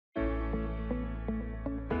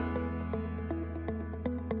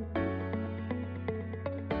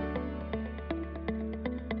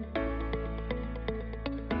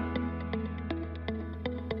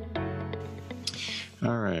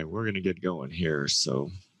All right, we're going to get going here. So,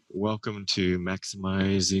 welcome to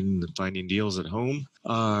Maximizing the Finding Deals at Home.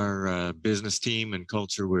 Our business team and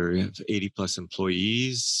culture, we have 80 plus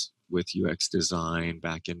employees with UX design,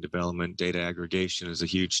 back-end development, data aggregation is a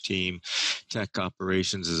huge team, tech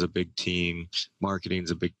operations is a big team, marketing is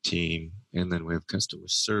a big team, and then we have customer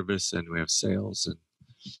service and we have sales and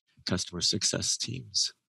customer success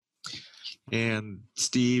teams. And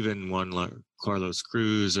Steve and Juan Carlos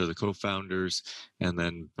Cruz are the co-founders, and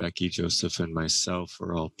then Becky, Joseph, and myself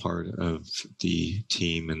are all part of the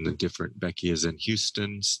team. And the different, Becky is in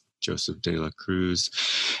Houston, Joseph De La Cruz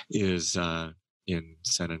is in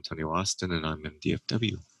San Antonio, Austin, and I'm in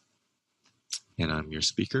DFW. And I'm your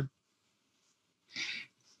speaker.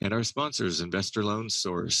 And our sponsors, Investor Loan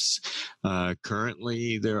Source.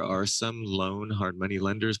 Currently, there are some hard money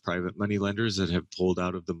lenders, private money lenders that have pulled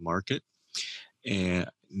out of the market and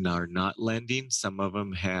are not lending. Some of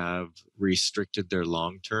them have restricted their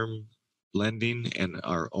long-term lending and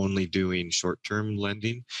are only doing short-term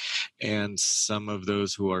lending. And some of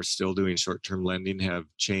those who are still doing short-term lending have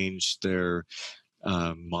changed their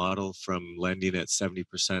model from lending at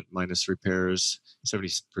 70% minus repairs,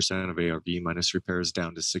 70% of ARV minus repairs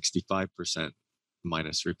down to 65%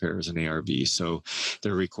 minus repairs and ARV. So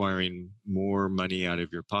they're requiring more money out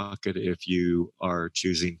of your pocket if you are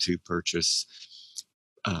choosing to purchase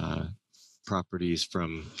properties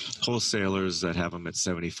from wholesalers that have them at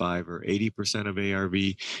 75 or 80% of ARV.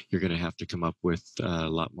 You're going to have to come up with a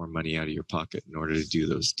lot more money out of your pocket in order to do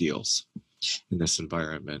those deals in this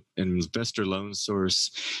environment. And Investor Loan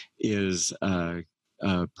Source is a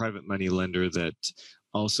private money lender that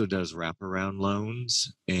also does wraparound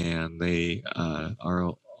loans, and they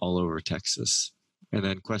are all over Texas. And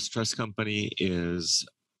then Quest Trust Company is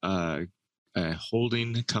a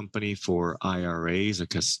holding company for IRAs, a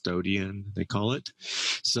custodian, they call it,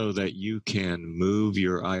 so that you can move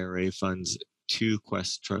your IRA funds to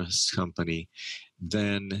Quest Trust Company.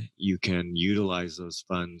 Then you can utilize those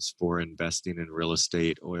funds for investing in real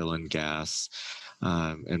estate, oil and gas,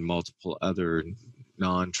 and multiple other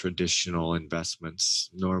non-traditional investments.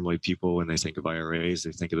 Normally people, when they think of IRAs,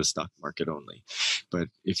 they think of the stock market only. But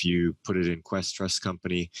if you put it in Quest Trust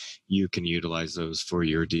Company, you can utilize those for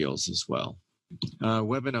your deals as well.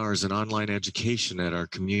 Webinars and online education at our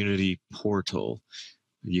community portal.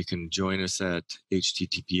 You can join us at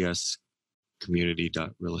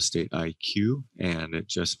https://community.realestateiq, and it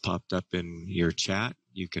just popped up in your chat.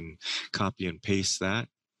 You can copy and paste that.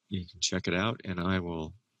 You can check it out, and I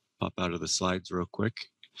will pop out of the slides real quick,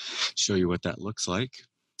 show you what that looks like.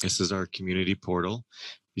 This is our community portal.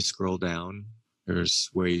 You scroll down,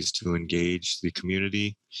 there's ways to engage the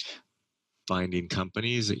community, finding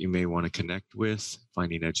companies that you may want to connect with,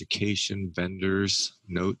 finding education, vendors,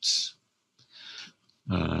 notes,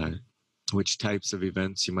 which types of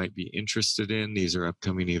events you might be interested in. These are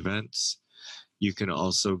upcoming events. You can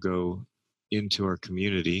also go into our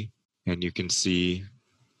community and you can see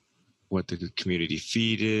what the community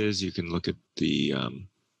feed is. You can look at the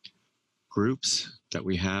groups that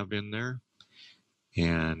we have in there.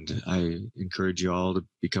 And I encourage you all to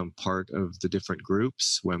become part of the different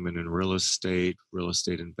groups. Women in Real Estate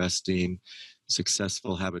Investing,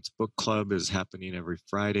 Successful Habits Book Club is happening every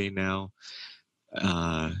Friday now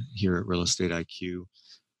here at Real Estate IQ.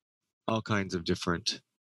 All kinds of different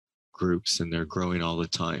groups, and they're growing all the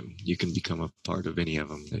time. You can become a part of any of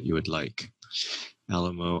them that you would like.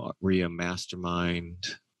 Alamo RIA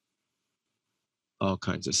Mastermind, all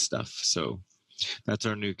kinds of stuff. So that's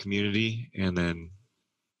our new community. And then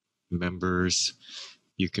members,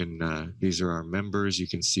 you can, these are our members, you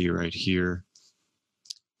can see right here.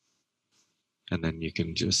 And then you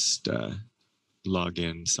can just log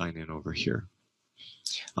in, sign in over here.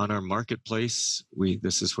 On our marketplace,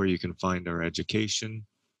 this is where you can find our education,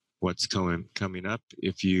 what's coming up.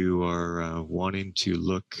 If you are wanting to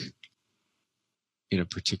look in a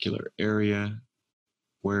particular area,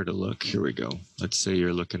 where to look, here we go. Let's say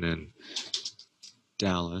you're looking in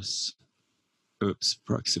Dallas. Oops,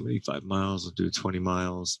 proximity 5 miles, we'll do 20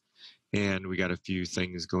 miles. And we got a few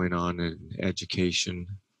things going on in education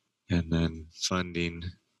and then funding.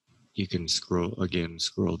 You can scroll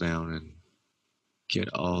down and get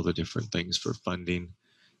all the different things for funding,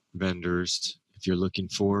 vendors. If you're looking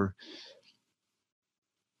for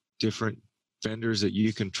different vendors that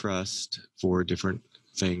you can trust for different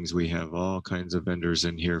things, we have all kinds of vendors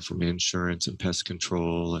in here, from insurance and pest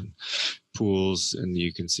control and pools, and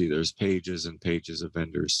you can see there's pages and pages of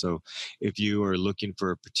vendors. So if you are looking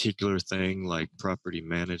for a particular thing like property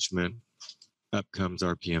management, up comes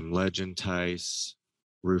RPM Legend, Tice,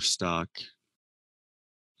 Roofstock,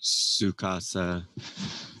 Sukasa,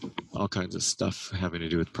 all kinds of stuff having to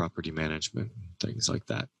do with property management, things like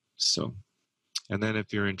that. So, and then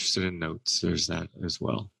if you're interested in notes, there's that as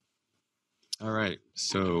well. All right,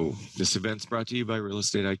 so this event's brought to you by Real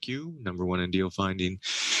Estate IQ, #1 in deal finding.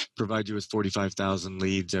 Provide you with 45,000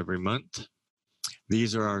 leads every month.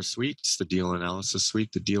 These are our suites: the deal analysis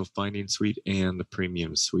suite, the deal finding suite, and the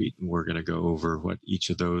premium suite. And we're going to go over what each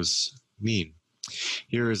of those mean.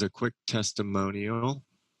 Here is a quick testimonial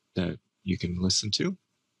that you can listen to.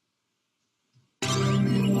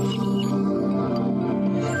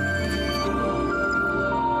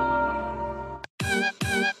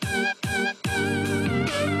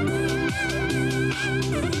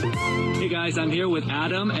 Hey guys, I'm here with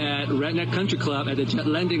Adam at Redneck Country Club at the Jet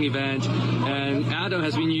Lending event, and Adam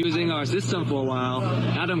has been using our system for a while.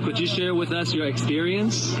 Adam, could you share with us your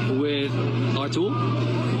experience with our tool?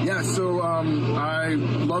 Yeah, so I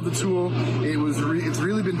love the tool. It's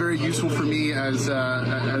really been very useful for me as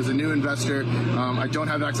a new investor. I don't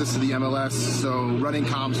have access to the MLS, so running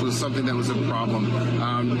comps was something that was a problem.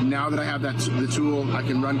 Now that I have the tool, I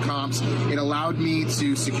can run comps. It allowed me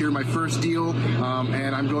to secure my first deal,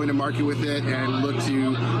 and I'm going to market with it and look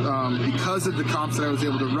to, because of the comps that I was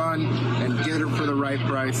able to run and get it for the right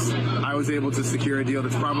price, I was able to secure a deal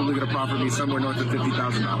that's probably going to profit me somewhere north of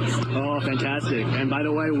 $50,000. Oh, fantastic. And by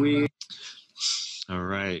the way, All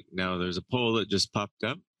right, now there's a poll that just popped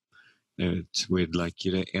up that we'd like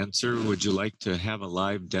you to answer. Would you like to have a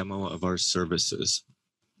live demo of our services?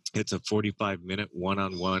 It's a 45-minute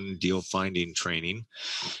one-on-one deal finding training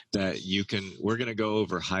that we're going to go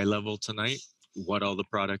over high level tonight, what all the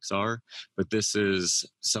products are, but this is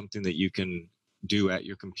something that you can do at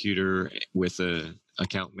your computer with a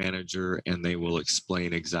account manager, and they will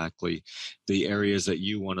explain exactly the areas that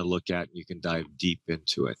you want to look at. You can dive deep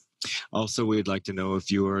into it. Also, we'd like to know if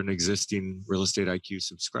you are an existing Real Estate IQ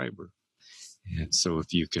subscriber. And so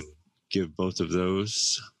if you can give both of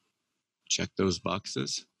those, check those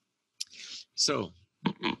boxes. So,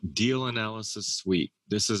 deal analysis suite.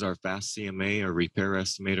 This is our Fast CMA, our repair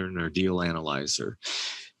estimator, and our deal analyzer.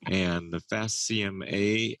 And the Fast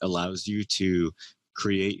CMA allows you to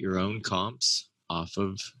create your own comps off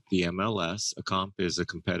of the MLS. A comp is a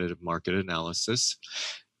competitive market analysis.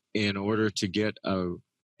 In order to get a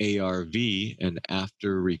ARV, an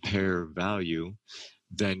after repair value,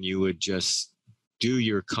 then you would just do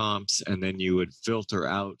your comps, and then you would filter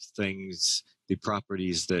out things, the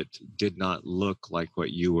properties that did not look like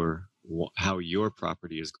how your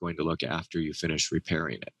property is going to look after you finish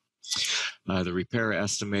repairing it. The repair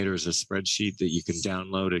estimator is a spreadsheet that you can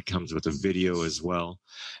download. It comes with a video as well.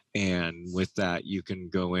 And with that, you can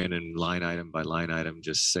go in and line item by line item,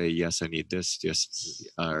 just say, yes, I need this, yes,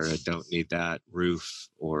 or I don't need that, roof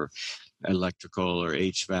or electrical or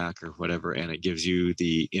HVAC or whatever. And it gives you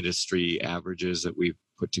the industry averages that we've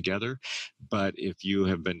put together. But if you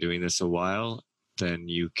have been doing this a while, then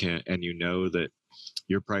you can, and you know that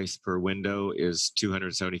your price per window is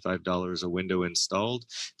 $275 a window installed,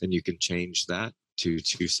 then you can change that to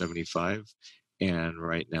 $275. And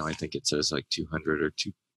right now, I think it says like 200 or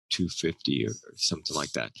 250 or something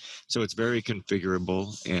like that. So it's very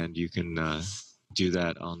configurable, and you can do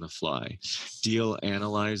that on the fly. Deal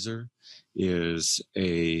Analyzer is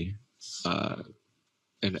a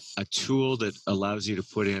tool that allows you to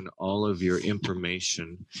put in all of your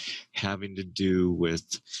information having to do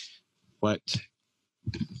with what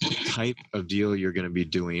type of deal you're going to be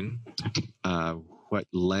doing, what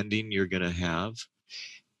lending you're going to have,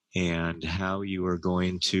 and how you are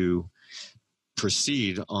going to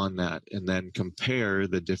proceed on that, and then compare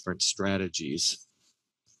the different strategies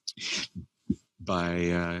by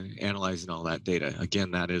analyzing all that data. Again,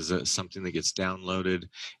 that is something that gets downloaded,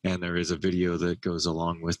 and there is a video that goes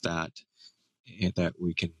along with that, and that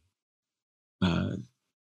we can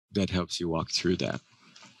that helps you walk through that.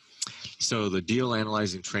 So the deal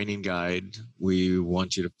analyzing training guide, we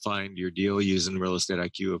want you to find your deal using Real Estate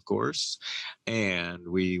IQ, of course, and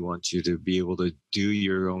we want you to be able to do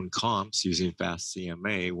your own comps using Fast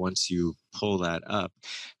CMA. Once you pull that up,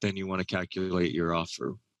 then you want to calculate your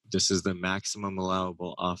offer. This is the maximum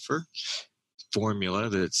allowable offer formula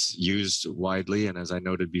that's used widely, and as I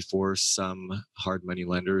noted before, some hard money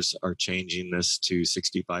lenders are changing this to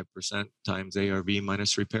 65% times ARV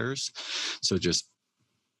minus repairs. So just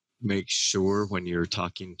make sure when you're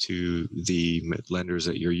talking to the lenders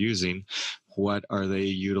that you're using, what are they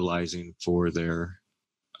utilizing for their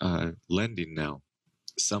lending now?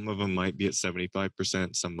 Some of them might be at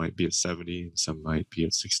 75%, some might be at 70%, and some might be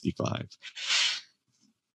at 65%.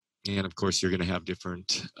 And of course, you're going to have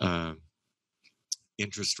different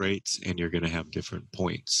interest rates, and you're going to have different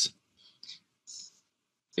points.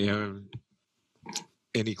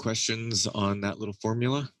 Any questions on that little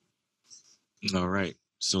formula? All right,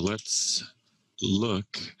 so let's look.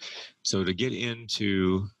 So to get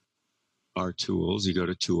into our tools, you go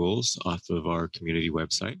to tools off of our community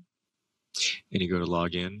website, and you go to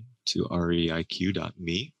log in to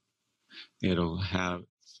reiq.me. You'll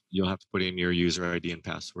have to put in your user ID and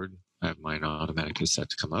password. I have mine automatically set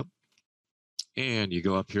to come up. And you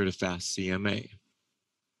go up here to Fast CMA.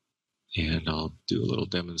 And I'll do a little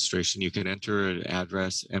demonstration. You can enter an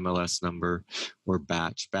address, MLS number, or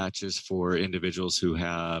batch. Batch is for individuals who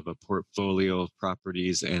have a portfolio of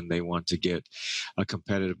properties and they want to get a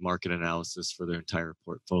competitive market analysis for their entire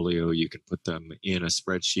portfolio. You can put them in a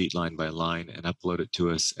spreadsheet line by line and upload it to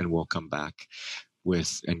us, and we'll come back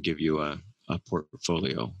with and give you a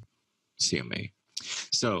portfolio CMA.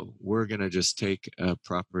 So we're going to just take a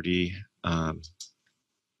property.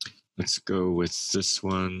 Let's go with this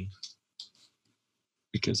one,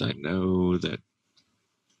 because I know that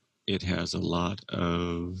it has a lot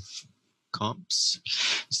of comps.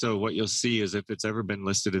 So what you'll see is if it's ever been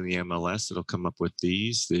listed in the MLS, it'll come up with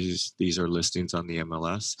these. These are listings on the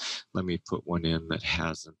MLS. Let me put one in that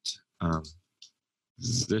hasn't.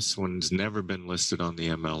 This one's never been listed on the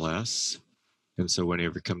MLS. And so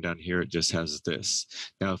whenever you come down here, it just has this.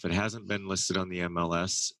 Now, if it hasn't been listed on the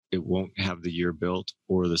MLS, it won't have the year built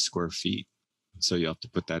or the square feet. So you have to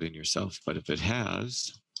put that in yourself. But if it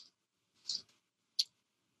has,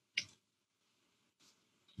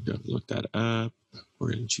 you've got to look that up.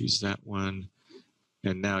 We're going to choose that one.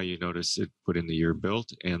 And now you notice it put in the year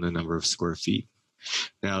built and the number of square feet.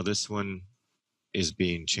 Now this one is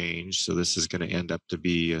being changed. So this is going to end up to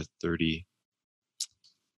be a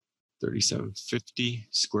 3750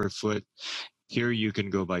 square foot. Here you can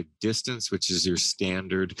go by distance, which is your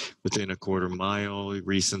standard within a quarter mile,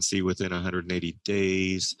 recency within 180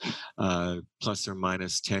 days, plus or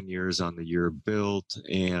minus 10 years on the year built,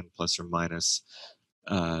 and plus or minus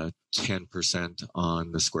 10%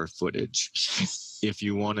 on the square footage. If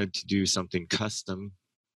you wanted to do something custom,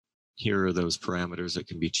 here are those parameters that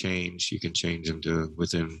can be changed. You can change them to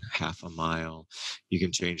within half a mile. You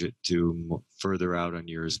can change it to further out on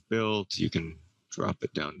years built. You can drop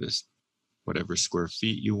it down to whatever square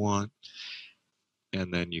feet you want.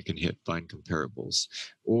 And then you can hit find comparables.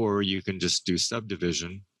 Or you can just do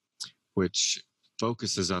subdivision, which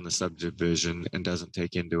focuses on the subdivision and doesn't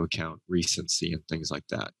take into account recency and things like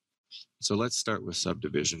that. So let's start with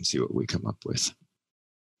subdivision, see what we come up with.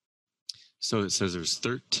 So it says there's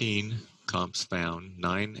 13 comps found,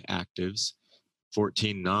 9 actives,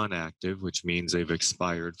 14 non-active, which means they've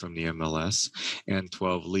expired from the MLS, and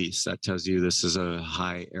 12 lease. That tells you this is a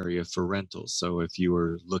high area for rentals. So if you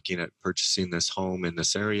were looking at purchasing this home in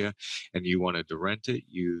this area and you wanted to rent it,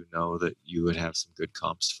 you know that you would have some good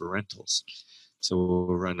comps for rentals. So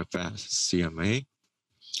we'll run a fast CMA.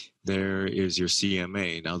 There is your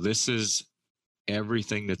CMA. Now this is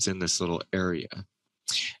everything that's in this little area.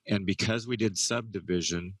 And because we did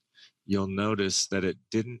subdivision, you'll notice that it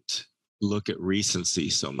didn't look at recency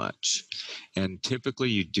so much. And typically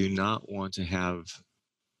you do not want to have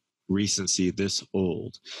recency this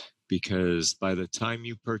old, because by the time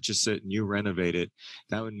you purchase it and you renovate it,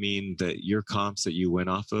 that would mean that your comps that you went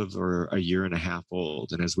off of are a year and a half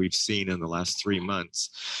old. And as we've seen in the last 3 months,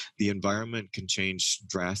 the environment can change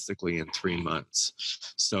drastically in 3 months.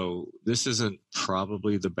 So this isn't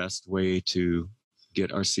probably the best way to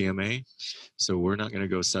get our CMA. So we're not going to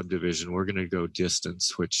go subdivision. We're going to go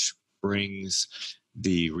distance, which brings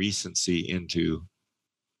the recency into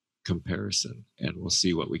comparison, and we'll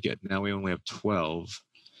see what we get. Now we only have 12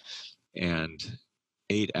 and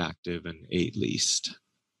 8 active and 8 leased.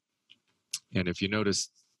 And if you notice,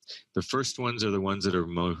 the first ones are the ones that are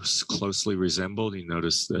most closely resembled. You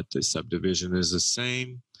notice that the subdivision is the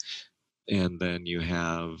same. And then you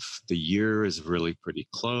have the year is really pretty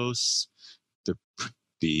close.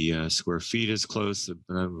 The square feet is close. The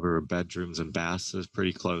number of bedrooms and baths is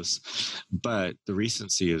pretty close. But the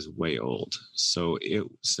recency is way old. So it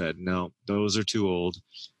said, no, those are too old.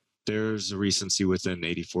 There's a recency within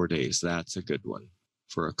 84 days. That's a good one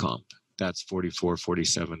for a comp. That's 44,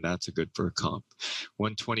 47. That's a good for a comp.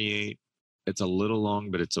 128, it's a little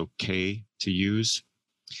long, but it's okay to use.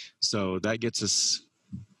 So that gets us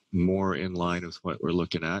more in line with what we're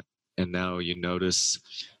looking at. And now you notice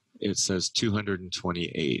it says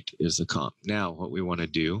 228 is the comp. Now what we want to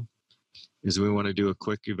do is we want to do a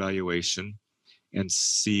quick evaluation and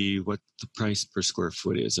see what the price per square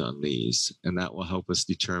foot is on these. And that will help us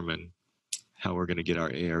determine how we're going to get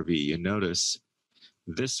our ARV. You notice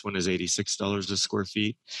this one is $86 a square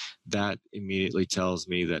feet. That immediately tells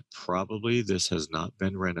me that probably this has not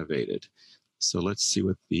been renovated. So let's see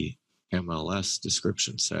what the MLS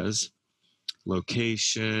description says.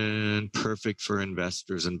 Location, perfect for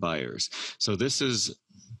investors and buyers. So this is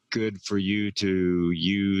good for you to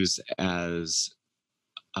use as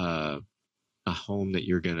a home that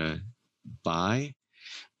you're going to buy,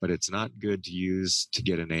 but it's not good to use to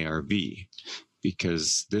get an ARV,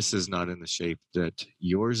 because this is not in the shape that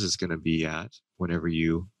yours is going to be at whenever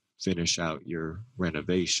you finish out your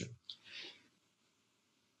renovation.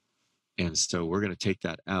 And so we're going to take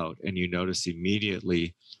that out, and you notice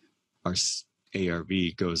immediately our ARV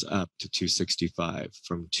goes up to 265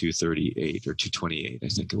 from 238 or 228, I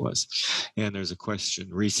think it was. And there's a question.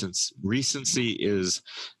 Recency is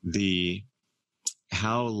the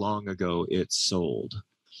how long ago it sold.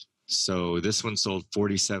 So this one sold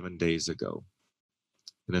 47 days ago.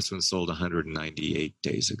 And this one sold 198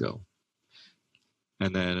 days ago.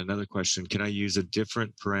 And then another question, can I use a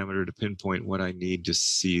different parameter to pinpoint what I need to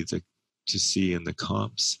see in the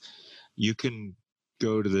comps? You can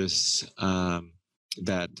go to this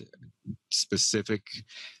that specific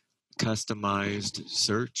customized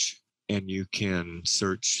search, and you can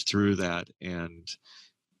search through that and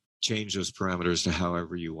change those parameters to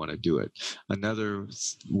however you want to do it. Another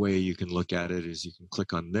way you can look at it is you can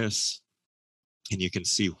click on this, and you can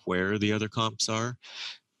see where the other comps are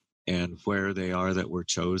and where they are that were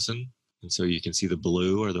chosen. And so you can see the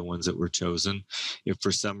blue are the ones that were chosen. If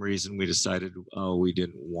for some reason we decided, oh, we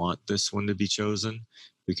didn't want this one to be chosen,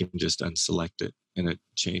 we can just unselect it and it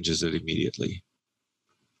changes it immediately.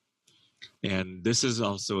 And this is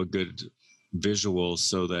also a good visual,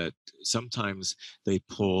 so that sometimes they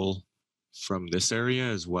pull from this area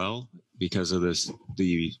as well because of this,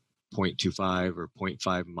 the 0.25 or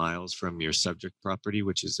 0.5 miles from your subject property,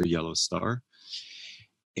 which is the yellow star.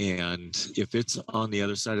 And if it's on the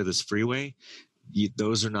other side of this freeway,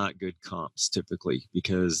 those are not good comps typically,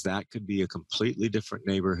 because that could be a completely different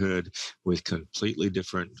neighborhood with completely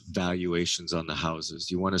different valuations on the houses.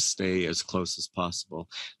 You want to stay as close as possible.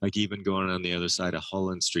 Like even going on the other side of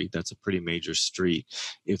Holland Street, that's a pretty major street.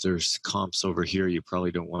 If there's comps over here, you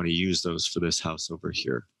probably don't want to use those for this house over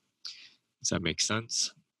here. Does that make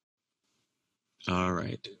sense? All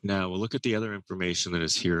right. Now we'll look at the other information that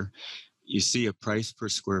is here. You see a price per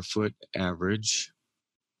square foot average.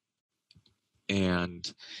 And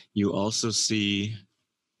you also see,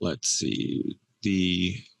 let's see,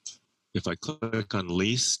 if I click on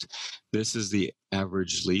leased, this is the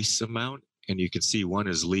average lease amount. And you can see one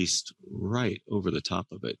is leased right over the top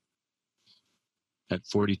of it at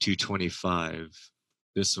 $4,225.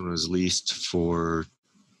 This one was leased for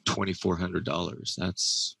 $2,400.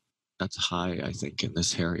 That's high, I think, in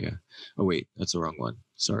this area. Oh, wait, that's the wrong one.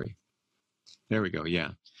 Sorry. There we go.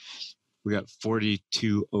 Yeah. We got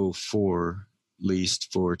 4,204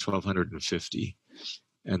 leased for 1,250.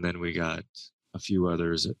 And then we got a few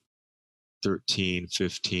others at 13,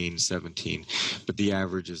 15, 17. But the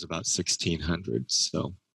average is about 1,600.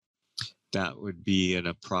 So that would be an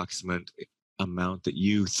approximate amount that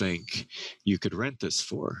you think you could rent this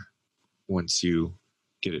for once you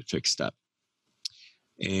get it fixed up.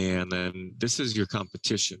 And then this is your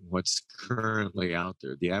competition, what's currently out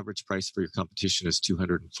there. The average price for your competition is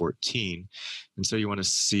 $214. And so you want to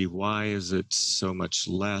see, why is it so much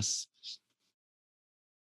less?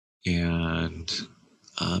 And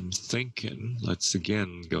I'm thinking, let's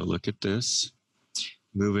again go look at this.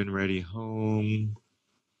 Move-in ready home.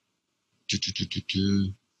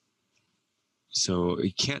 So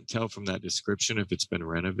you can't tell from that description if it's been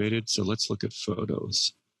renovated. So let's look at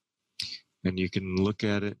photos. And you can look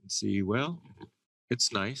at it and see, well,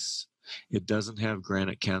 it's nice. It doesn't have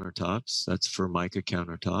granite countertops. That's Formica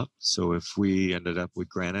countertop. So if we ended up with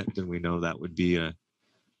granite, then we know that would be a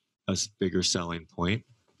bigger selling point.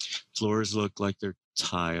 Floors look like they're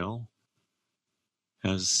tile.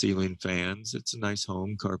 Has ceiling fans. It's a nice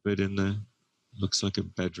home. Carpet in the, looks like a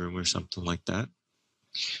bedroom or something like that.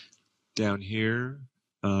 Down here,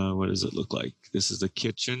 what does it look like? This is the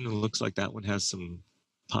kitchen. It looks like that one has some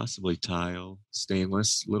possibly tile,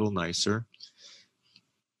 stainless, a little nicer.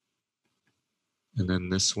 And then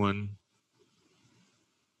this one,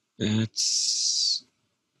 it's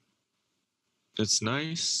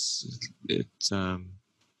nice. It's a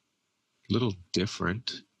little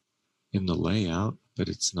different in the layout, but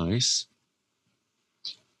it's nice.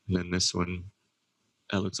 And then this one,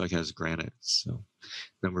 that looks like it has granite. So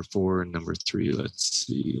number 4 and number 3, let's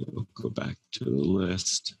see, we'll go back to the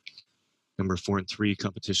list. Number 4 and 3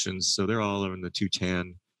 competitions, so they're all in the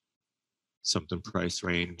 210 something price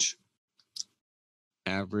range.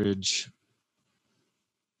 Average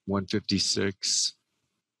 156,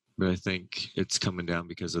 but I think it's coming down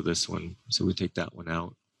because of this one, so we take that one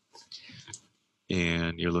out.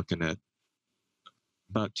 and you're looking at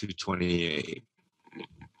about 228.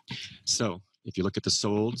 So if you look at the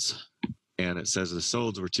solds, and it says the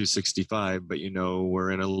solds were 265, but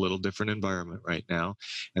we're in a little different environment right now,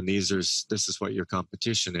 and this is what your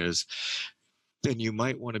competition is, then you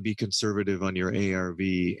might want to be conservative on your ARV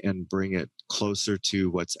and bring it closer to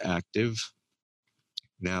what's active.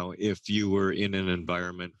 Now, if you were in an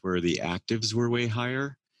environment where the actives were way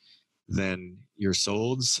higher than your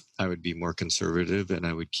solds, I would be more conservative and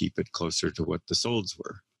I would keep it closer to what the solds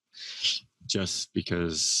were, just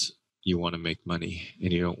because you want to make money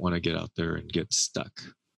and you don't want to get out there and get stuck.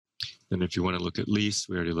 Then if you want to look at lease,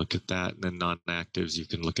 we already looked at that. And then non-actives, you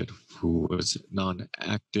can look at who was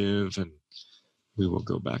non-active, and we will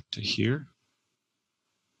go back to here.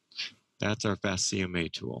 That's our Fast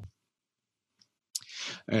CMA tool.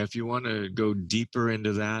 If you want to go deeper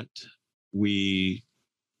into that, we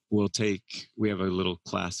have a little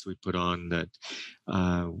class we put on that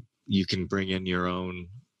you can bring in your own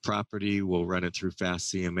property. We'll run it through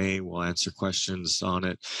Fast CMA. We'll answer questions on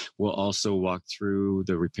it. We'll also walk through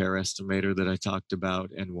the repair estimator that I talked about,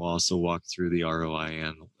 and we'll also walk through the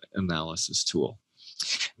ROI analysis tool.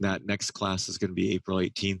 That next class is going to be April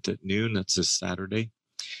 18th at noon. That's this Saturday.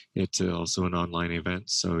 It's also an online event,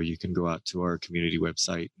 so you can go out to our community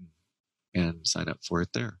website and sign up for it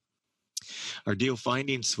there. Our deal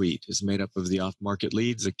finding suite is made up of the off-market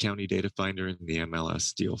leads, the county data finder, and the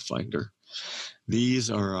MLS deal finder. These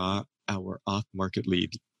are our off-market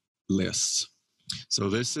lead lists. So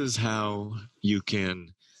this is how you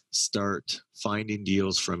can start finding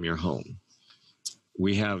deals from your home.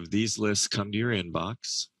 We have these lists come to your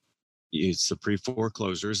inbox. It's the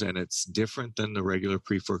pre-foreclosures, and it's different than the regular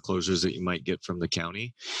pre-foreclosures that you might get from the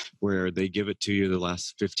county, where they give it to you the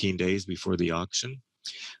last 15 days before the auction.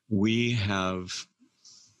 We have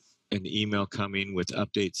an email coming with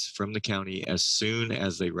updates from the county as soon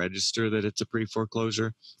as they register that it's a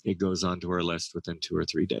pre-foreclosure. It goes onto our list within 2 or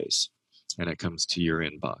 3 days, and it comes to your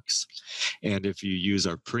inbox. And if you use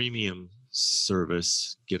our premium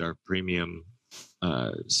service, get our premium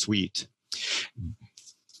suite,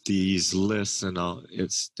 these lists, and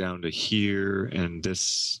it's down to here, and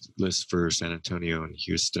this list for San Antonio and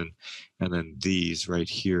Houston, and then these right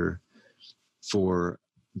here, for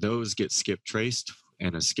those get skip traced.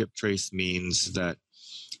 And a skip trace means that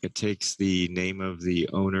it takes the name of the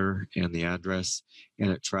owner and the address, and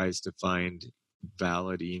it tries to find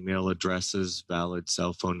valid email addresses, valid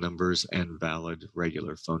cell phone numbers, and valid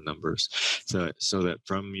regular phone numbers, so that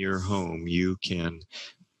from your home you can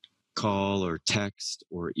call or text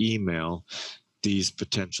or email these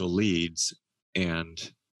potential leads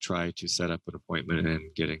and try to set up an appointment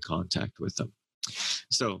and get in contact with them.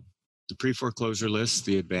 So the pre-foreclosure list,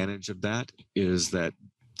 the advantage of that is that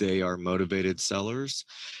they are motivated sellers.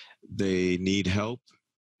 They need help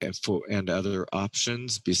and other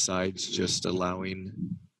options besides just allowing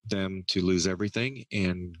them to lose everything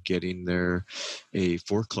and getting a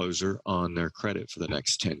foreclosure on their credit for the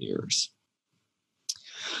next 10 years.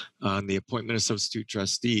 On the appointment of substitute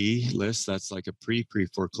trustee list, that's like a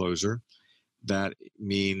pre-foreclosure. That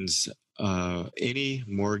means any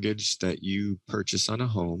mortgage that you purchase on a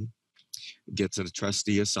home gets a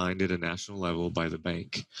trustee assigned at a national level by the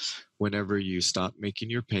bank. Whenever you stop making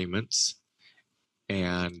your payments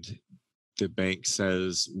and the bank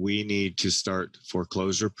says we need to start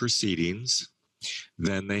foreclosure proceedings,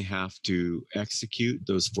 then they have to execute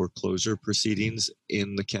those foreclosure proceedings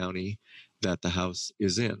in the county that the house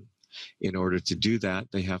is in. In order to do that,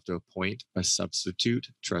 they have to appoint a substitute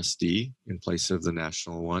trustee in place of the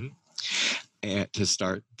national one and to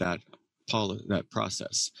start that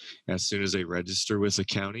process. As soon as they register with the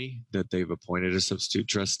county that they've appointed a substitute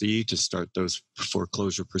trustee to start those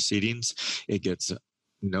foreclosure proceedings, it gets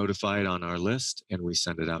notified on our list and we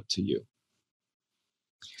send it out to you.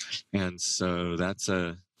 And so that's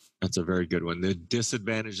a very good one. The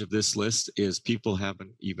disadvantage of this list is people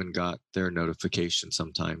haven't even got their notification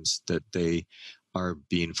sometimes that they are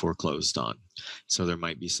being foreclosed on. So there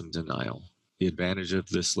might be some denial. The advantage of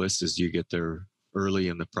this list is you get there early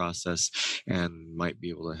in the process and might be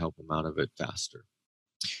able to help them out of it faster.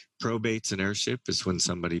 Probates and heirship is when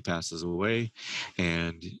somebody passes away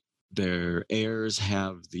and their heirs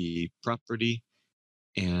have the property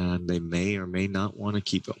and they may or may not want to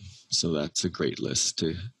keep them. So that's a great list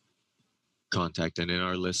to contact. And in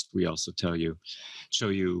our list, we also show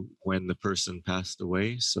you when the person passed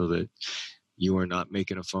away so that you are not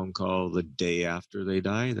making a phone call the day after they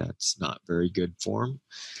die. That's not very good form.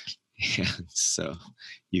 And so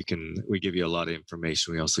we give you a lot of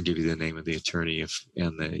information. We also give you the name of the attorney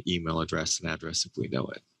and the email address and address if we know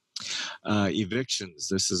it. Evictions.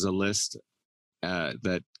 This is a list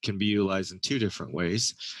that can be utilized in two different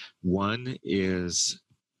ways. One is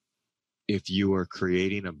if you are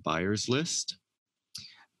creating a buyer's list,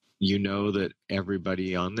 you know that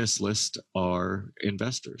everybody on this list are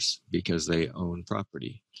investors because they own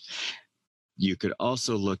property. You could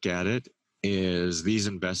also look at it as these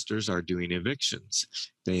investors are doing evictions.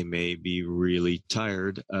 They may be really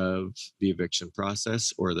tired of the eviction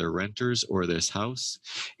process, or their renters, or this house,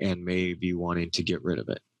 and may be wanting to get rid of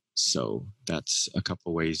it. So that's a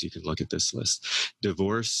couple ways you can look at this list.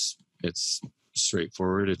 Divorce, it's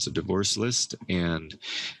straightforward. It's a divorce list, and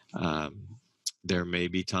there may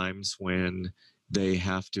be times when they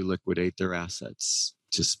have to liquidate their assets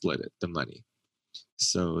to split it, the money.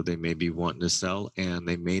 So they may be wanting to sell, and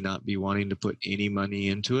they may not be wanting to put any money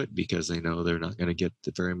into it because they know they're not going to get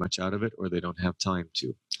very much out of it, or they don't have time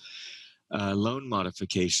to. Loan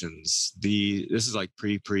modifications. This is like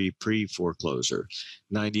pre foreclosure.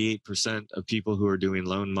 98% of people who are doing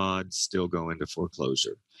loan mods still go into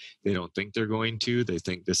foreclosure. They don't think they're going to. They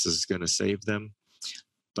think this is going to save them.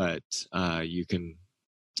 But you can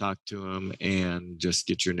talk to them and just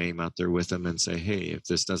get your name out there with them and say, hey, if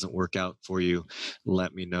this doesn't work out for you,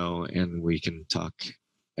 let me know, and we can talk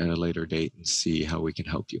at a later date and see how we can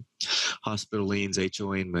help you. Hospital liens,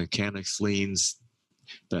 HOA and mechanics liens.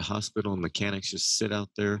 The hospital and mechanics just sit out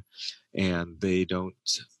there, and they don't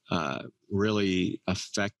really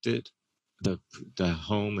affect it, the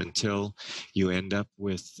home, until you end up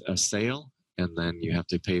with a sale, and then you have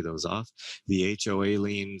to pay those off. The HOA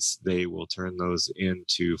liens, they will turn those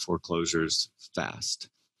into foreclosures fast.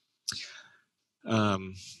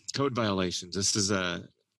 Code violations. This is a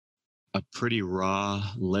pretty raw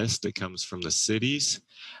list that comes from the cities.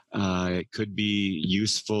 It could be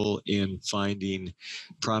useful in finding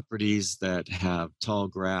properties that have tall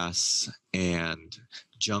grass and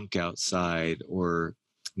junk outside or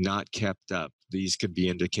not kept up. These could be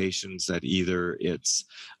indications that either it's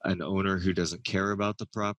an owner who doesn't care about the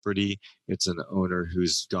property, it's an owner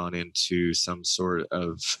who's gone into some sort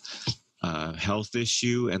of health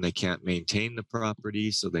issue and they can't maintain the property,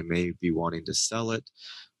 so they may be wanting to sell it,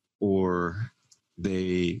 or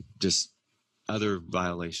they just other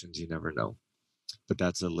violations, you never know. But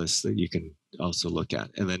that's a list that you can also look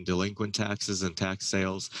at. And then delinquent taxes and tax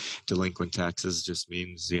sales. Delinquent taxes just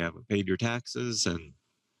means you haven't paid your taxes, and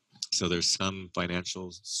so there's some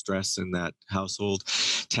financial stress in that household.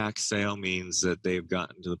 Tax sale means that they've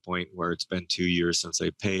gotten to the point where it's been 2 years since they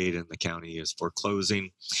paid and the county is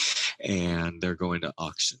foreclosing and they're going to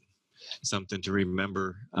auction. Something to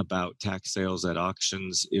remember about tax sales at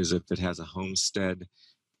auctions is if it has a homestead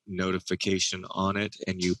notification on it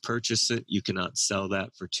and you purchase it, you cannot sell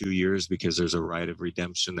that for 2 years because there's a right of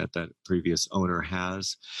redemption that previous owner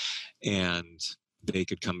has, and they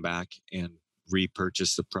could come back and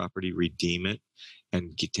repurchase the property, redeem it,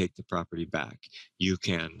 and take the property back. You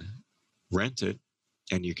can rent it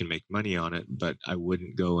and you can make money on it, but I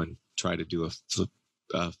wouldn't go and try to do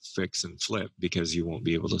a fix and flip because you won't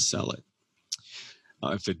be able to sell it.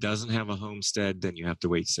 If it doesn't have a homestead, then you have to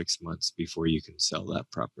wait 6 months before you can sell that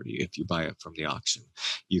property if you buy it from the auction.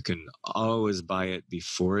 You can always buy it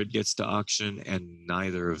before it gets to auction, and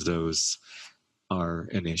neither of those are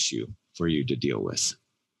an issue for you to deal with.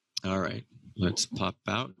 All right, let's pop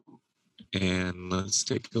out and let's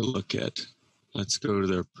take a look at, let's go to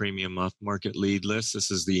their premium off-market lead list.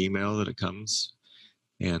 This is the email that it comes.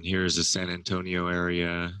 And here's the San Antonio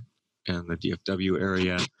area and the DFW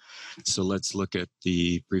area. So let's look at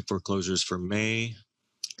the pre-foreclosures for May.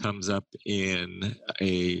 Comes up in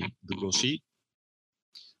a Google Sheet.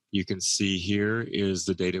 You can see here is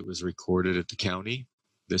the date it was recorded at the county.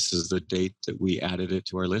 This is the date that we added it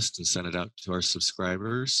to our list and sent it out to our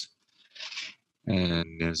subscribers.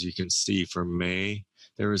 And as you can see for May,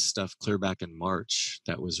 there was stuff clear back in March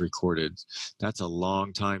that was recorded. That's a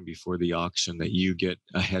long time before the auction that you get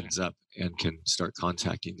a heads up and can start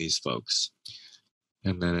contacting these folks.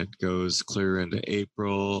 And then it goes clear into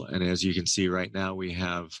April. And as you can see right now, we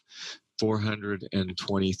have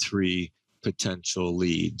 423 potential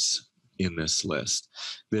leads in this list.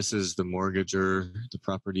 This is the mortgager, the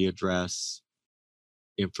property address,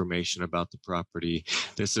 information about the property.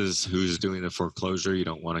 This is who's doing the foreclosure. You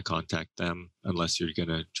don't want to contact them unless you're going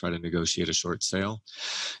to try to negotiate a short sale.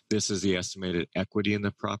 This is the estimated equity in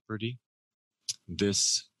the property.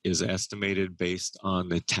 This is estimated based on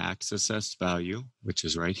the tax assessed value, which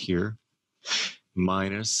is right here,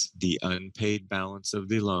 minus the unpaid balance of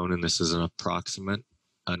the loan. And this is an approximate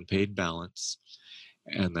unpaid balance.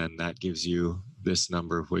 And then that gives you this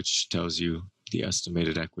number, which tells you the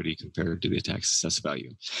estimated equity compared to the tax assessed value.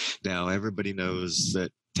 Now, everybody knows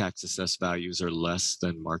that tax assessed values are less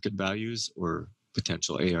than market values or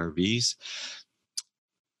potential ARVs.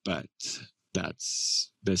 But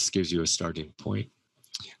this gives you a starting point.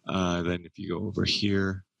 Then if you go over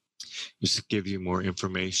here, just give you more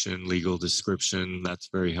information, legal description. That's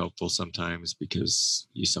very helpful sometimes because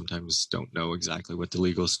you sometimes don't know exactly what the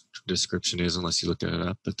legal description is unless you look it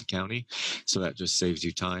up at the county. So that just saves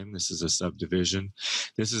you time. This is a subdivision.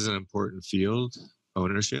 This is an important field,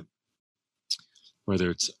 ownership.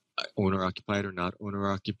 Whether it's owner occupied or not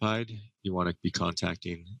owner occupied, you want to be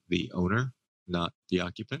contacting the owner, not the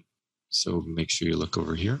occupant. So make sure you look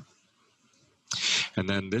over here. And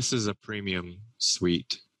then this is a premium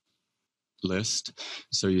suite list.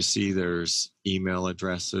 So you see there's email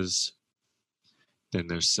addresses, then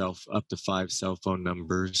there's up to 5 cell phone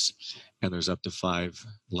numbers, and there's up to 5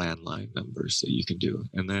 landline numbers that you can do.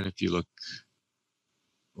 And then if you look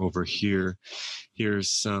over here, here's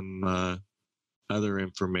some other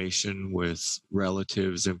information with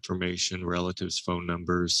relatives information, relatives phone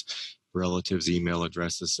numbers, relatives email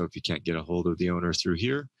addresses. So if you can't get a hold of the owner through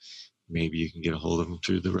here, maybe you can get a hold of them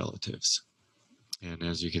through the relatives. And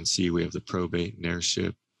as you can see, we have the probate and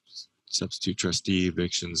heirship, substitute trustee,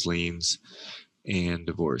 evictions, liens, and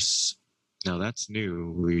divorce. Now that's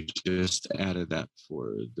new. We just added that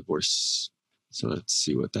for divorce. So let's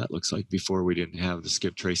see what that looks like. Before we didn't have the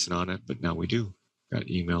skip tracing on it, but now we do.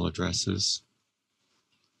 Got email addresses.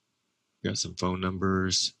 Got some phone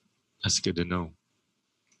numbers. That's good to know.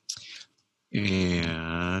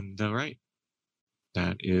 And all right.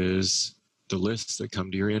 That is the lists that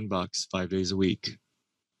come to your inbox 5 days a week.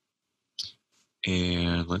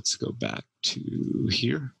 And let's go back to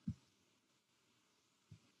here.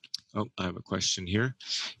 Oh, I have a question here.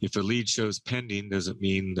 If a lead shows pending, does it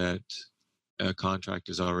mean that a contract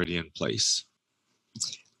is already in place?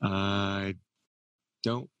 I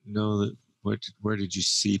don't know that. Where did you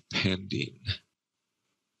see pending?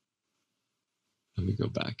 Let me go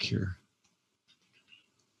back here.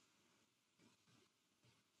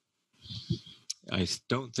 I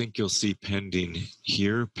don't think you'll see pending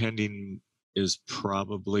here. Pending is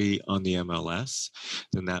probably on the MLS.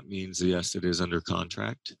 Then that means, yes, it is under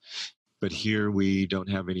contract. But here we don't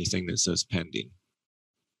have anything that says pending.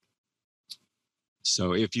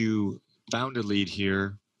 So if you found a lead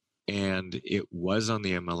here and it was on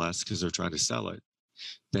the MLS because they're trying to sell it,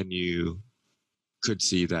 then you could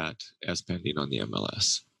see that as pending on the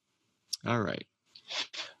MLS. All right.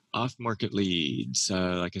 Off-market leads.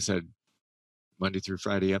 Like I said, Monday through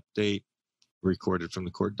Friday update, recorded from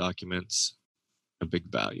the court documents, a big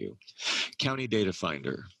value. County Data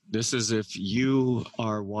Finder. This is if you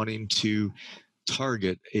are wanting to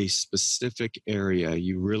target a specific area.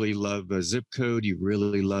 You really love a zip code, you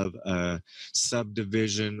really love a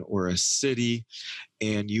subdivision or a city,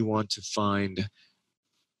 and you want to find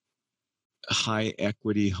high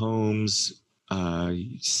equity homes,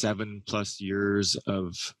 7+ years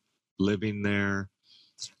of living there,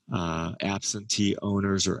 absentee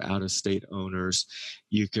owners or out-of-state owners.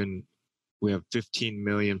 We have 15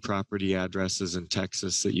 million property addresses in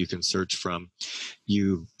Texas that you can search from.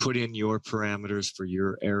 You put in your parameters for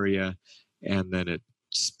your area, and then it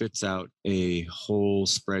spits out a whole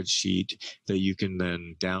spreadsheet that you can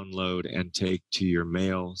then download and take to your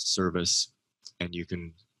mail service, and you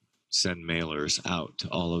can send mailers out to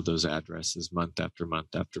all of those addresses month after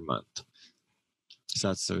month after month. So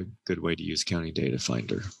that's a good way to use County Data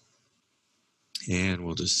Finder. And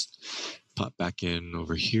we'll just pop back in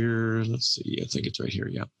over here. Let's see, I think it's right here.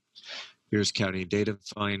 Yeah. Here's County Data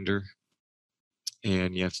Finder.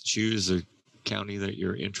 And you have to choose a county that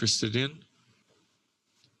you're interested in.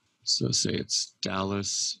 So say it's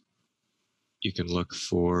Dallas. You can look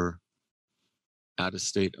for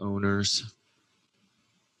out-of-state owners.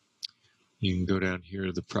 You can go down here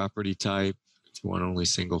to the property type if you want only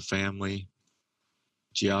single family.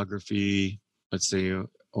 Geography, let's say you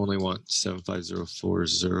only want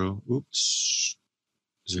 75040. Oops,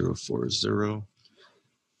 040.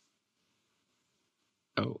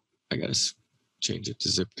 Oh, I gotta change it to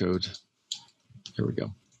zip code. Here we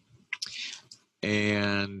go.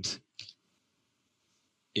 And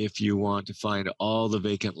if you want to find all the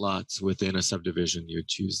vacant lots within a subdivision, you would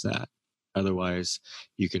choose that. Otherwise,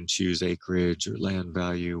 you can choose acreage or land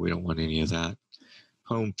value. We don't want any of that.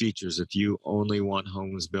 Home features. If you only want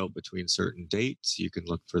homes built between certain dates, you can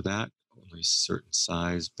look for that. Only certain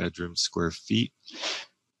size, bedroom, square feet,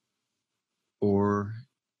 or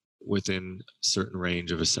within a certain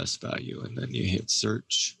range of assessed value. And then you hit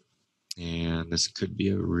search. And this could be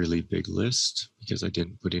a really big list because I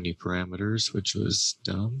didn't put any parameters, which was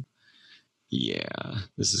dumb. Yeah,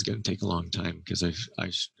 this is going to take a long time because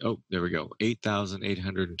oh, there we go.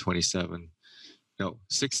 8,827. No,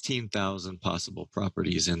 16,000 possible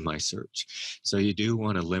properties in my search. So you do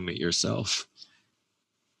want to limit yourself.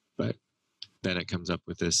 But then it comes up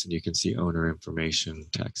with this, and you can see owner information,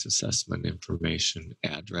 tax assessment information,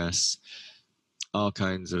 address, all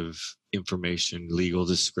kinds of information, legal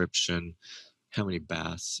description, how many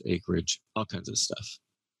baths, acreage, all kinds of stuff.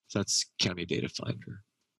 So that's County Data Finder.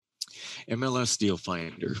 MLS Deal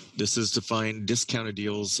Finder. This is to find discounted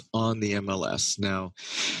deals on the MLS. Now,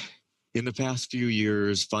 in the past few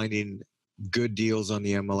years, finding good deals on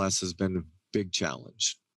the MLS has been a big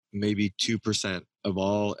challenge. Maybe 2% of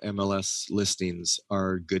all MLS listings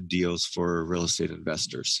are good deals for real estate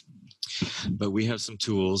investors. But we have some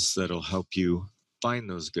tools that'll help you find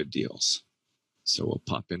those good deals. So we'll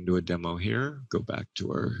pop into a demo here, go back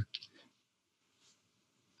to our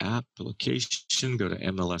application, go to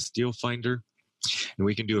MLS Deal Finder, and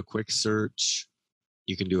we can do a quick search.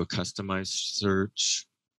 You can do a customized search.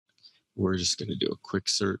 We're just going to do a quick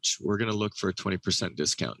search. We're going to look for a 20%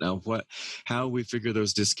 discount. Now, how we figure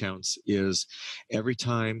those discounts is every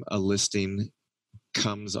time a listing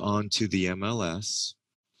comes onto the MLS,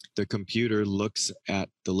 the computer looks at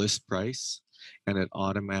the list price and it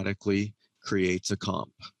automatically creates a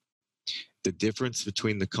comp. The difference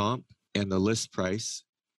between the comp and the list price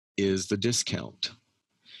is the discount.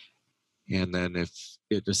 And then if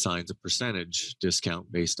it assigns a percentage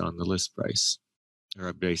discount based on the list price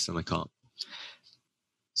or based on the comp.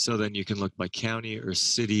 So then you can look by county or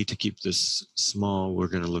city. To keep this small, we're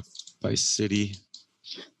going to look by city.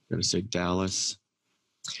 We're going to say Dallas.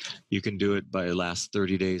 You can do it by last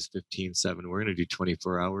 30 days, 15/7. We're going to do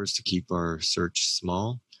 24 hours to keep our search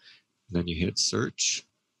small. And then you hit search.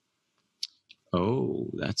 Oh,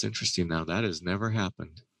 that's interesting. Now that has never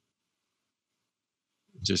happened.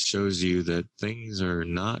 It just shows you that things are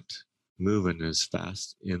not moving as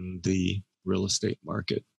fast in the real estate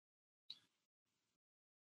market.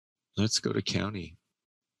 Let's go to county.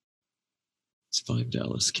 Let's find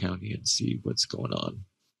Dallas County and see what's going on.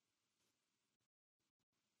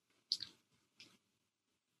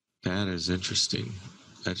 That is interesting.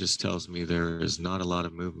 That just tells me there is not a lot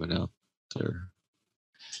of movement out there.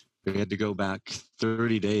 We had to go back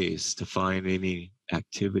 30 days to find any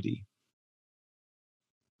activity.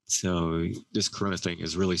 So this Corona thing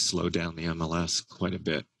has really slowed down the MLS quite a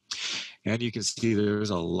bit. And you can see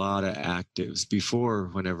there's a lot of actives. Before,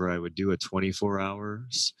 whenever I would do a 24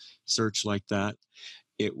 hours search like that,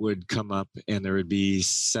 it would come up and there would be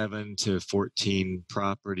 7 to 14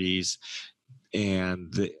 properties.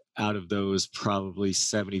 And out of those, probably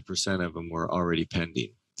 70% of them were already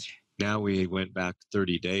pending. Now we went back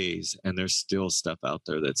 30 days and there's still stuff out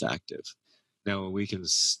there that's active. Now we can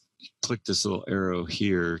click this little arrow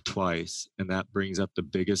here twice, and that brings up the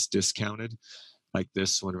biggest discounted, like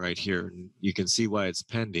this one right here. And you can see why it's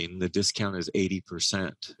pending. The discount is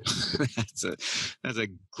 80%. that's a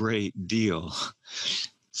great deal.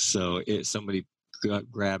 So somebody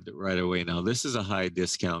grabbed it right away. Now this is a high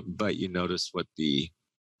discount, but you notice what the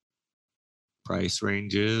price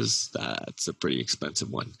range is. That's a pretty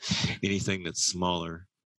expensive one. Anything that's smaller.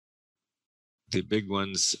 The big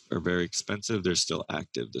ones are very expensive. They're still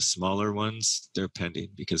active. The smaller ones, they're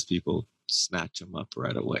pending because people snatch them up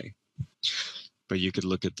right away. But you could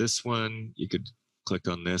look at this one. You could click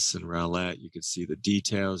on this and roulette. You could see the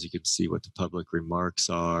details. You could see what the public remarks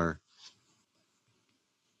are.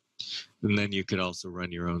 And then you could also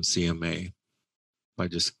run your own CMA by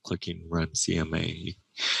just clicking Run CMA. You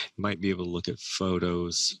might be able to look at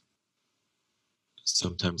photos.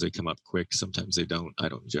 Sometimes they come up quick. Sometimes they don't. I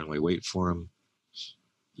don't generally wait for them.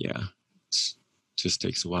 Yeah, it just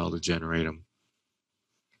takes a while to generate them.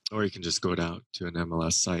 Or you can just go out to an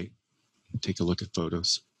MLS site and take a look at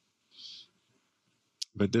photos.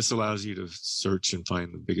 But this allows you to search and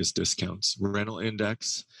find the biggest discounts. Rental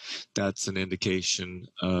index, that's an indication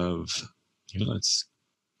of, if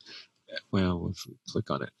we click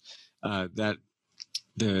on it, that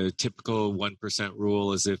the typical 1%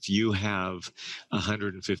 rule is if you have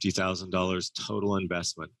 $150,000 total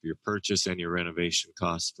investment for your purchase and your renovation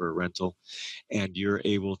costs for a rental, and you're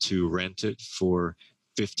able to rent it for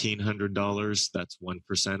 $1,500, that's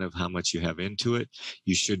 1% of how much you have into it,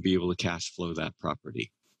 you should be able to cash flow that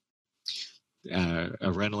property.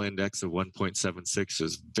 A rental index of 1.76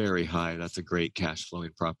 is very high. That's a great cash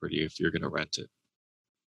flowing property if you're going to rent it.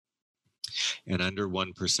 And under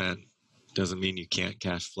 1%, doesn't mean you can't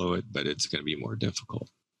cash flow it, but it's going to be more difficult.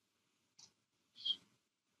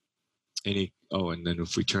 And then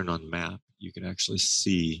if we turn on map, you can actually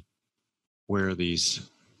see where these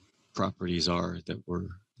properties are that we're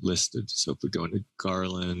listed. So if we go into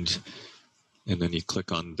Garland and then you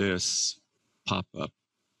click on this pop up,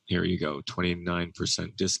 here you go,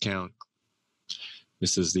 29% discount.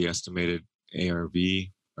 This is the estimated ARV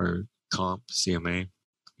or comp CMA,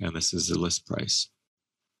 and this is the list price.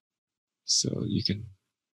 So you can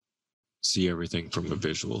see everything from a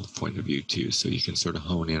visual point of view too, so you can sort of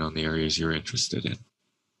hone in on the areas you're interested in.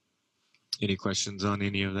 Any questions on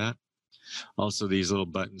any of that? Also, these little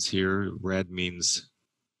buttons here, red means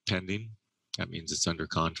pending. That means it's under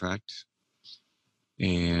contract.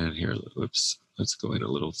 And here, whoops, let's go in a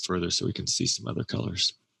little further so we can see some other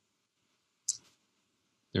colors.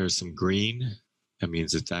 There's some green. That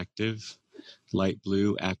means it's active. Light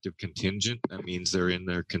blue, active contingent. That means they're in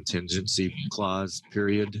their contingency clause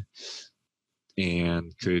period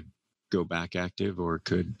and could go back active or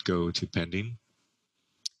could go to pending.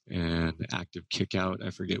 And active kickout, I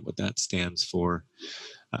forget what that stands for.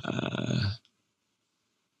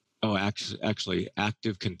 Actually,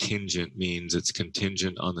 active contingent means it's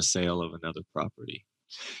contingent on the sale of another property.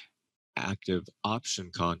 Active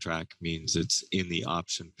option contract means it's in the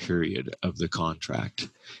option period of the contract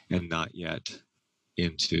and not yet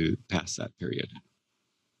into past that period.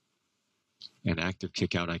 And active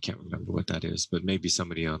kickout, I can't remember what that is, but maybe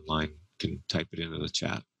somebody online can type it into the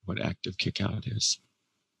chat what active kickout is.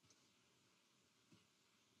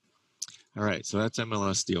 All right, so that's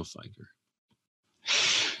MLS Deal Finder.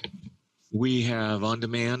 We have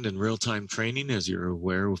on-demand and real-time training, as you're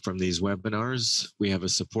aware from these webinars. We have a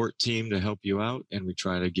support team to help you out, and we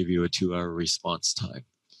try to give you a 2-hour response time.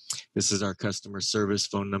 This is our customer service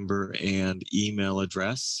phone number and email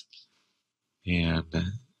address. And,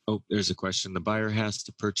 oh, there's a question. The buyer has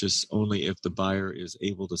to purchase only if the buyer is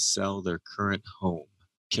able to sell their current home.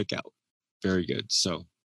 Kick out. Very good. So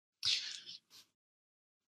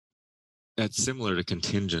that's similar to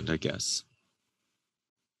contingent, I guess.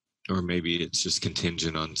 Or maybe it's just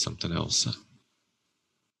contingent on something else.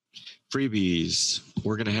 Freebies.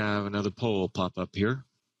 We're going to have another poll pop up here.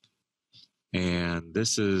 And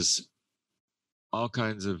this is all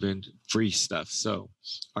kinds of free stuff. So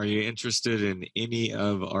are you interested in any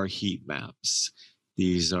of our heat maps?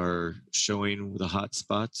 These are showing the hot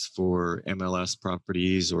spots for MLS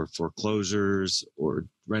properties or foreclosures or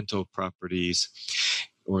rental properties,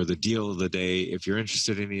 or the deal of the day. If you're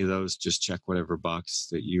interested in any of those, just check whatever box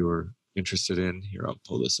that you're interested in. Here, I'll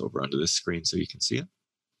pull this over onto this screen so you can see it.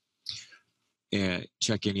 And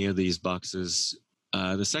check any of these boxes.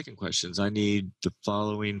 The second question is, I need the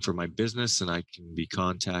following for my business and I can be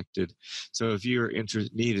contacted. So if you're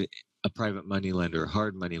need a private money lender,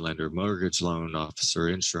 hard money lender, mortgage loan officer,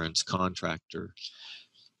 insurance contractor,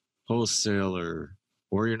 wholesaler,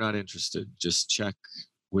 or you're not interested, just check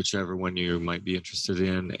whichever one you might be interested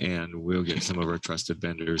in, and we'll get some of our trusted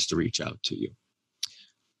vendors to reach out to you.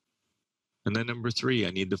 And then number 3,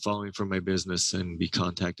 I need the following for my business and be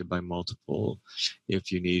contacted by multiple.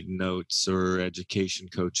 If you need notes or education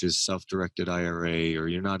coaches, self-directed IRA, or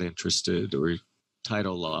you're not interested, or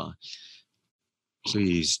title law,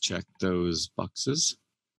 please check those boxes.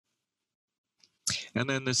 And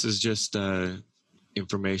then this is just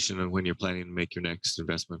information on when you're planning to make your next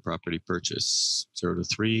investment property purchase. 0 to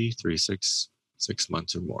 3, 3 to 6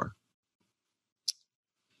 months or more.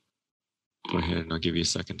 Go ahead and I'll give you a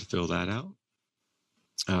second to fill that out.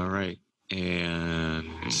 All right. And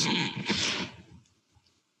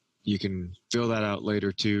you can fill that out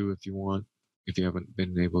later too if you want, if you haven't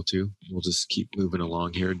been able to. We'll just keep moving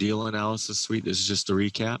along here. Deal analysis suite. This is just a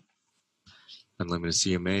recap. Unlimited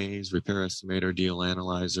CMAs, repair estimator, deal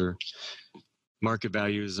analyzer. Market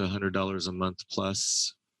value is $100 a month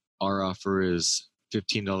plus. Our offer is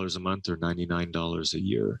 $15 a month or $99 a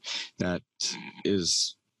year. That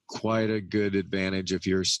is quite a good advantage if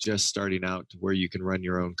you're just starting out, to where you can run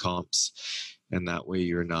your own comps, and that way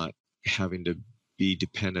you're not having to be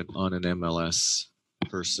dependent on an MLS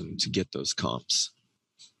person to get those comps.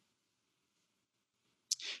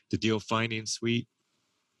 The deal finding suite,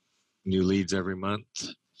 new leads every month.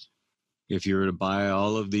 If you were to buy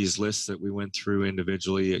all of these lists that we went through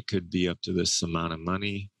individually, it could be up to this amount of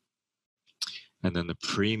money. And then the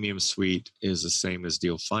premium suite is the same as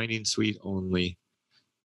deal finding suite, only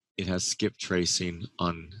it has skip tracing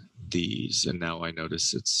on these. And now I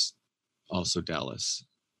notice it's also Dallas,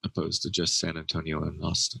 opposed to just San Antonio and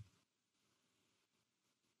Austin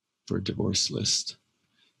for a divorce list.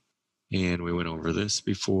 And we went over this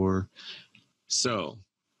before. So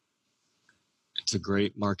it's a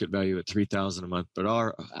great market value at $3,000 a month, but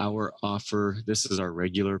our offer, this is our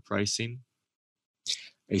regular pricing,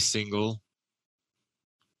 a single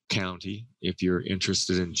county. If you're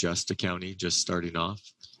interested in just a county, just starting off,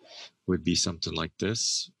 would be something like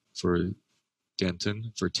this. For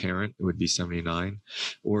Denton, for Tarrant, it would be 79.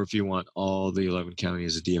 Or if you want all the 11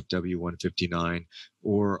 counties of DFW, 159,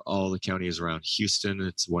 or all the counties around Houston,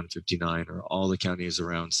 it's 159, or all the counties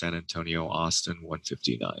around San Antonio, Austin,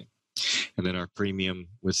 159. And then our premium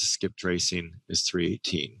with skip tracing is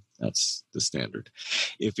 318. That's the standard.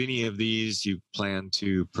 If any of these you plan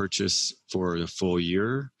to purchase for the full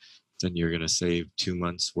year, then you're going to save 2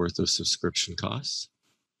 months worth of subscription costs.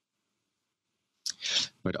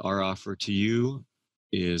 But our offer to you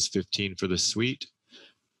is $15 for the suite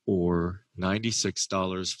or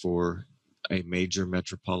 $96 for a major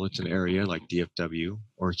metropolitan area like DFW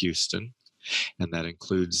or Houston. And that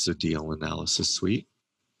includes the deal analysis suite.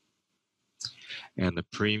 And the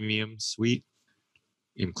premium suite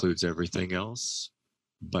includes everything else,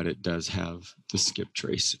 but it does have the skip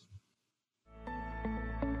tracing.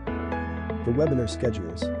 For webinar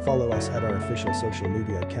schedules, follow us at our official social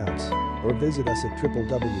media accounts or visit us at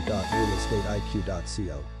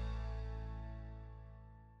www.realestateiq.co.